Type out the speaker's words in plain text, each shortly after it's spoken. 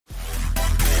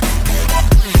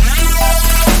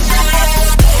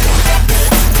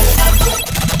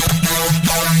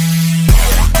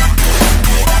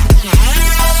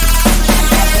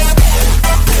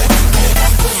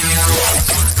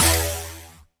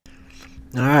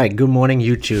All right, good morning,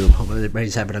 YouTube. Hope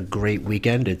everybody's having a great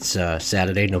weekend. It's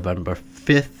Saturday, November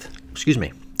 5th. Excuse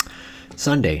me,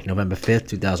 Sunday, November 5th,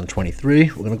 2023.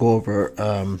 We're going to go over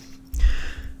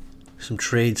some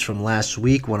trades from last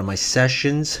week, one of my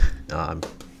sessions. I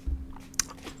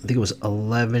think it was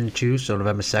 11/2, so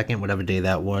November 2nd, whatever day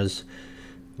that was.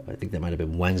 I think that might have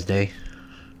been Wednesday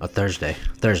or Thursday.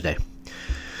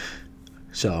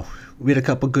 So we had a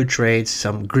couple good trades,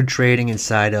 some good trading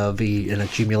inside of an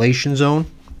accumulation zone,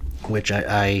 which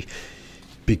I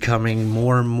becoming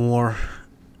more and more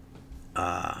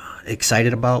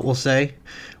excited about, we'll say.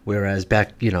 Whereas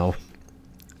back, through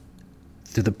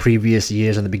the previous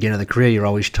years in the beginning of the career, you're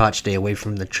always taught stay away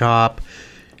from the chop,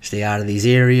 stay out of these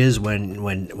areas. When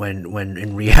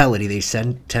in reality they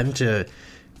tend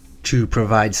to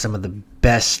provide some of the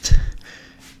best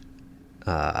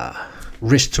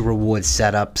risk to reward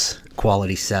setups,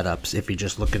 quality setups, if you're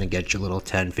just looking to get your little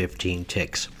 10-15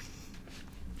 ticks.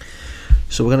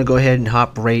 So we're going to go ahead and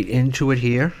hop right into it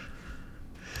here.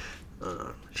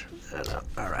 Turn that up.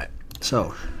 All right.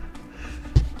 So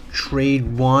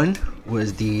trade one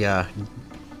was the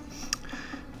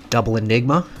double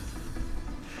enigma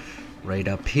right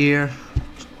up here.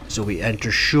 So we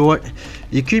enter short.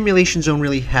 The accumulation zone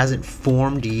really hasn't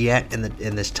formed yet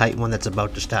in this tight one that's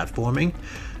about to start forming.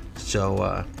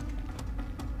 So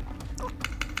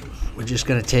we're just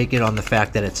gonna take it on the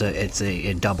fact that it's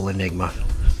a double enigma.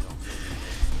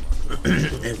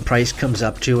 And price comes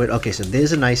up to it. Okay, so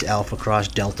there's a nice alpha cross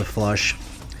delta flush.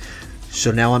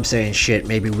 So now I'm saying, shit,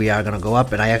 maybe we are gonna go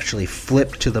up, and I actually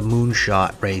flipped to the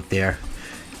moonshot right there.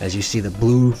 As you see, the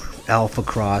blue alpha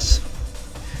cross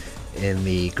and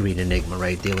the green enigma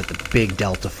right there with the big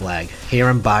delta flag.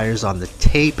 Hearing buyers on the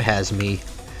tape has me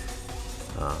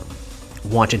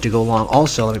wanting to go long.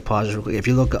 Also, let me pause real quick. If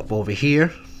you look up over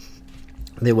here,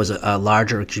 there was a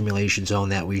larger accumulation zone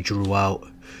that we drew out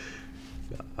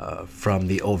from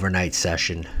the overnight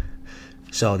session.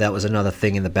 So that was another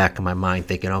thing in the back of my mind,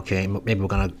 thinking, okay, maybe we're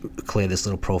gonna clear this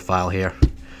little profile here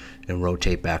and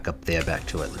rotate back up there, back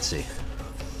to it. Let's see.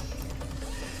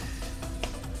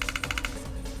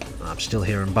 I'm still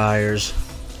hearing buyers.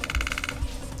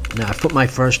 Now I put my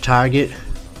first target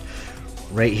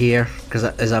right here because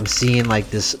as I'm seeing like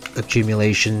this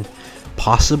accumulation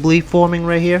possibly forming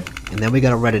right here, and then we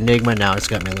got a red enigma. Now it's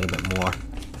got me a little bit more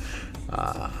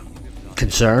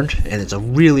concerned, and it's a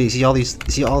really see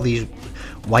all these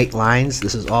white lines.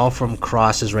 This is all from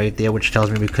crosses right there, which tells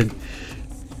me we could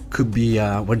be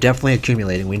we're definitely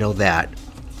accumulating. We know that,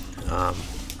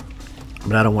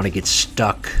 but I don't want to get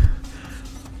stuck,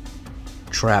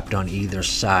 trapped on either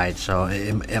side. So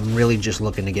I'm really just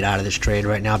looking to get out of this trade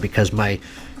right now because my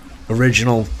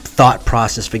original thought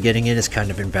process for getting in is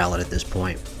kind of invalid at this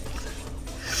point.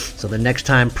 So the next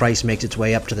time price makes its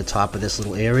way up to the top of this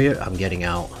little area, I'm getting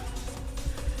out.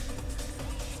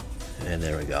 And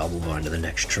there we go. I'll move on to the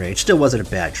next trade. Still wasn't a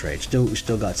bad trade.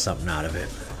 Still got something out of it.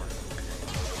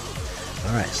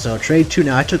 Alright, so trade two.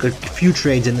 Now I took a few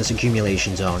trades in this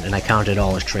accumulation zone and I counted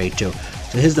all as trade two.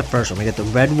 So here's the first one. We got the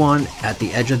red one at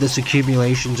the edge of this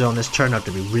accumulation zone. This turned out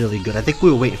to be really good. I think we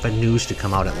were waiting for news to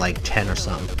come out at like 10 or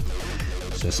something.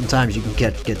 So sometimes you can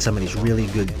get some of these really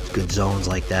good zones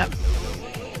like that.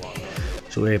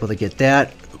 So we were able to get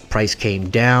that. Price came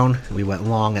down. We went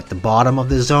long at the bottom of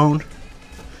the zone.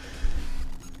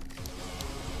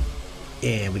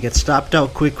 And we get stopped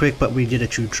out quick, but we did a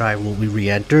true try when we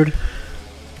re-entered.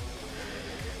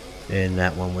 And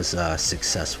that one was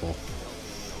successful.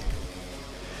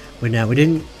 But now we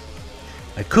didn't.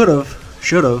 I could have,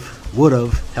 should have, would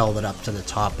have held it up to the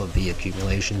top of the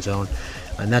accumulation zone,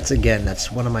 and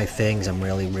that's one of my things I'm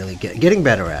really getting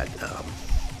better at.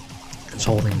 It's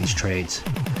holding these trades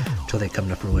until they come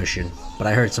to fruition. But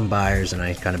I heard some buyers and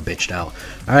I kind of bitched out.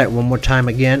 All right, one more time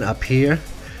again up here.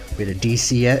 We had a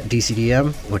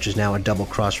DCDM, which is now a double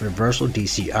cross reversal,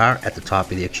 DCR, at the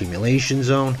top of the accumulation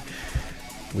zone.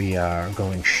 We are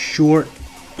going short.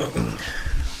 I'm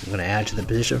going to add to the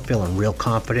position, feeling real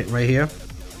confident right here.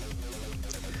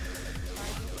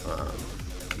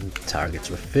 Targets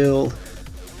were filled.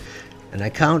 And I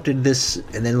counted this,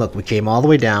 and then look, we came all the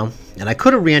way down. And I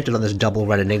could have re-entered on this double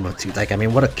red enigma too. Like, I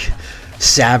mean, what a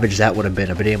savage that would have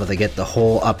been. I've been able to get the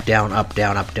whole up, down, up,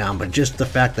 down, up, down. But just the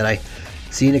fact that I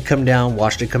seen it come down,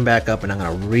 watched it come back up, and I'm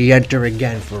going to re-enter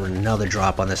again for another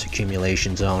drop on this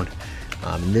accumulation zone.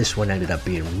 And this one ended up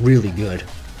being really good.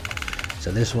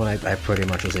 So this one I pretty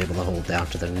much was able to hold down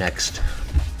to the next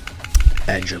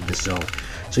edge of the zone.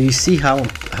 So you see how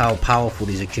powerful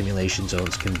these accumulation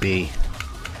zones can be.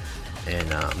 And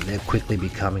they're quickly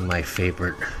becoming my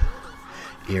favorite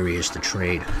areas to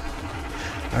trade.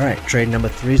 All right, trade number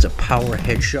 3 is a power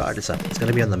headshot. It's going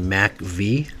to be on the Mac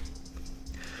V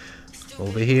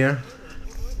over here.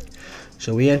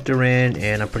 So we enter in,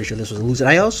 and I'm pretty sure this was a loser.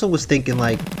 I also was thinking,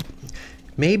 like,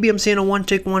 maybe I'm seeing a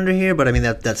one-tick wonder here, but I mean,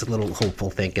 that's a little hopeful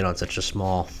thinking on such a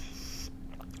small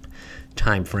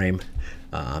time frame.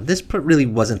 This really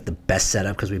wasn't the best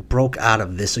setup because we broke out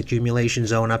of this accumulation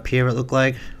zone up here, it looked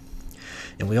like.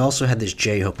 And we also had this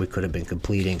J hook we could have been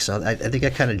completing. So I think I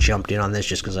kind of jumped in on this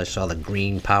just because I saw the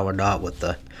green power dot with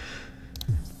the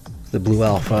blue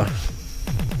alpha.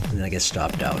 And then I get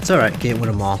stopped out. It's alright, can't win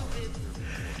them all.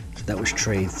 So that was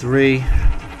trade 3.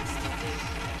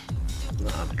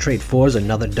 Trade 4 is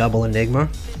another double enigma.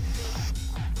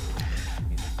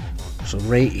 So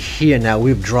right here now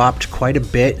we've dropped quite a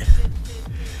bit.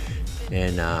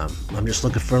 And I'm just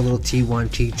looking for a little T1,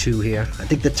 T2 here. I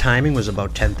think the timing was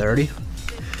about 10:30.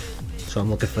 So I'm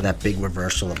looking for that big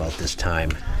reversal about this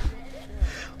time.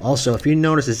 Also, if you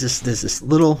notice, there's this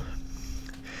little,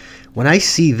 when I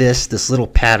see this little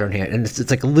pattern here, and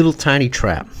it's like a little tiny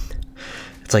trap.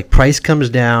 It's like price comes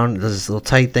down, there's this little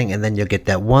tight thing, and then you'll get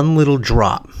that one little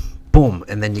drop, boom,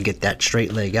 and then you get that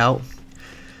straight leg out.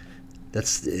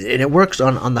 And it works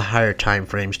on the higher time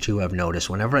frames too. I've noticed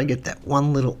whenever I get that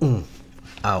one little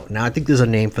out. Now I think there's a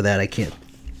name for that. I can't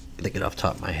think it off the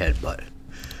top of my head, but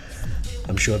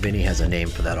I'm sure Vinny has a name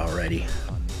for that already.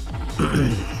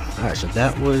 Alright, so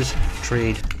that was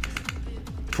trade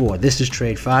 4. This is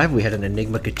trade 5. We had an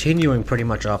enigma continuing pretty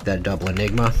much off that double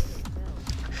enigma.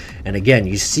 And again,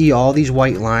 you see all these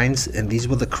white lines, and these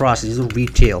were the crosses. These are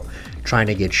retail trying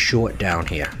to get short down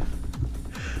here.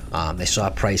 They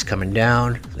saw price coming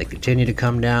down. They continue to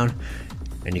come down.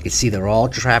 And you can see they're all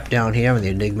trapped down here, and the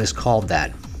enigmas called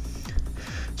that.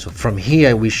 So from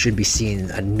here, we should be seeing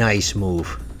a nice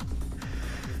move.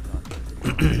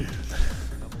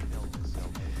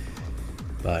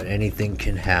 But anything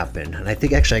can happen, and I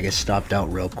think actually I get stopped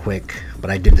out real quick,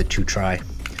 but I did the 2 try.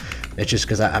 It's just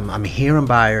because I'm hearing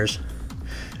buyers,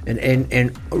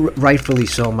 and rightfully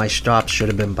so. My stops should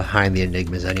have been behind the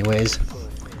enigmas anyways,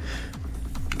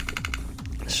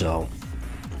 so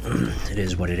it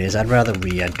is what it is. I'd rather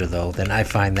re-enter though. Then I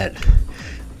find that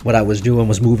what I was doing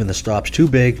was moving the stops too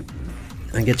big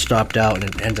and get stopped out, and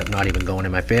it ends up not even going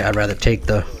in my favor. I'd rather take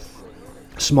the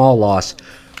small loss,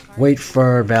 wait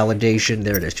for validation.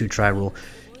 There it is, 2 try rule.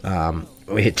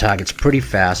 We hit targets pretty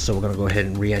fast, so we're gonna go ahead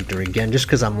and re-enter again just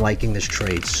because I'm liking this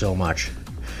trade so much.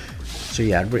 So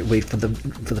yeah, I'd wait for the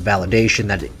validation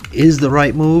that it is the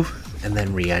right move, and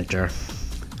then re-enter,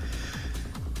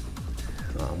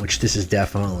 which this is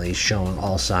definitely showing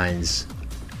all signs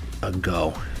a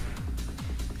go.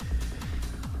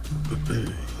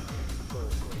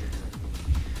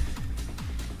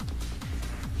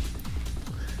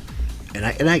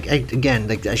 And I again,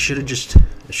 like, I should have,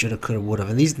 could have, would have.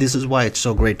 And this is why it's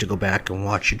so great to go back and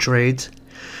watch your trades,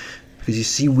 because you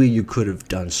see where you could have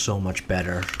done so much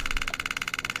better.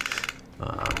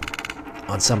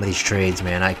 On some of these trades,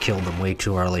 man, I killed them way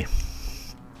too early.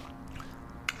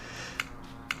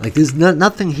 Like, there's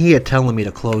nothing here telling me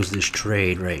to close this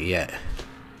trade right yet.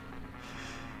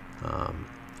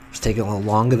 It's taking a little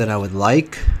longer than I would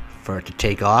like for it to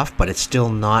take off, but it's still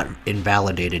not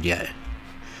invalidated yet.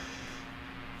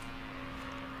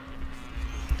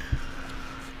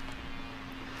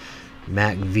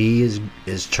 Mac V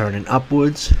is turning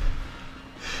upwards.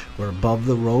 We're above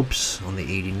the ropes on the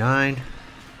 89.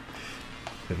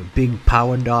 We have a big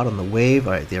power dot on the wave.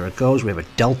 Alright, there it goes. We have a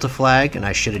delta flag, and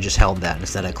I should have just held that.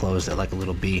 Instead, I closed it like a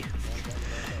little B.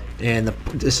 And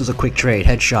this is a quick trade.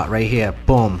 Headshot right here.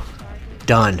 Boom.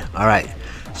 Done. Alright,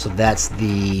 so that's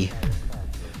the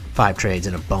 5 trades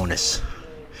and a bonus.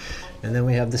 And then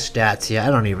we have the stats here.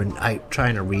 I'm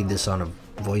trying to read this on a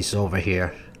voiceover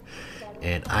here,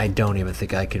 and I don't even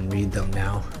think I can read them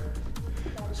now.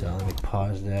 So let me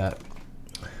pause that.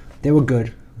 They were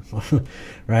good.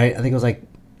 Right? I think it was like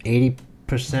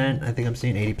 80%. I think I'm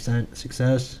seeing 80%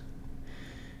 success.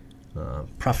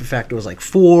 Profit factor was like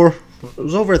 4. It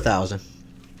was over 1,000.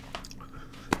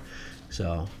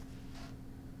 So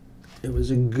it was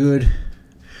a good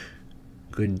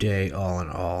day all in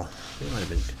all. It might have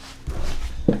been.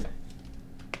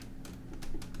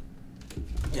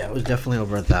 Yeah, it was definitely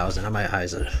over 1,000. My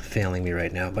eyes are failing me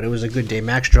right now, but it was a good day.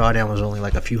 Max drawdown was only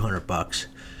like a few $100,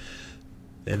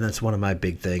 and that's one of my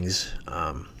big things.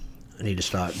 I need to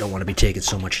stop. Don't want to be taking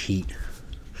so much heat,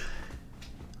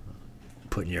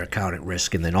 putting your account at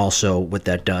risk. And then also what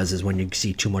that does is when you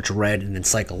see too much red, and then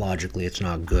psychologically it's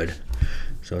not good.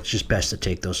 So it's just best to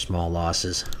take those small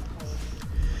losses.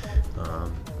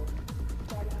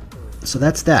 So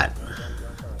that's that.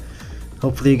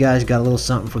 Hopefully you guys got a little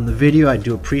something from the video. I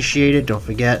do appreciate it. Don't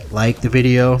forget, like the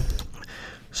video,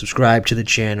 subscribe to the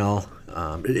channel,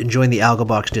 and join the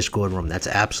AlgoBox Discord room. That's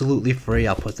absolutely free.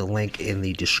 I'll put the link in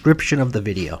the description of the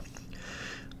video.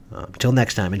 Until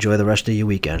next time, enjoy the rest of your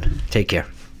weekend. Take care.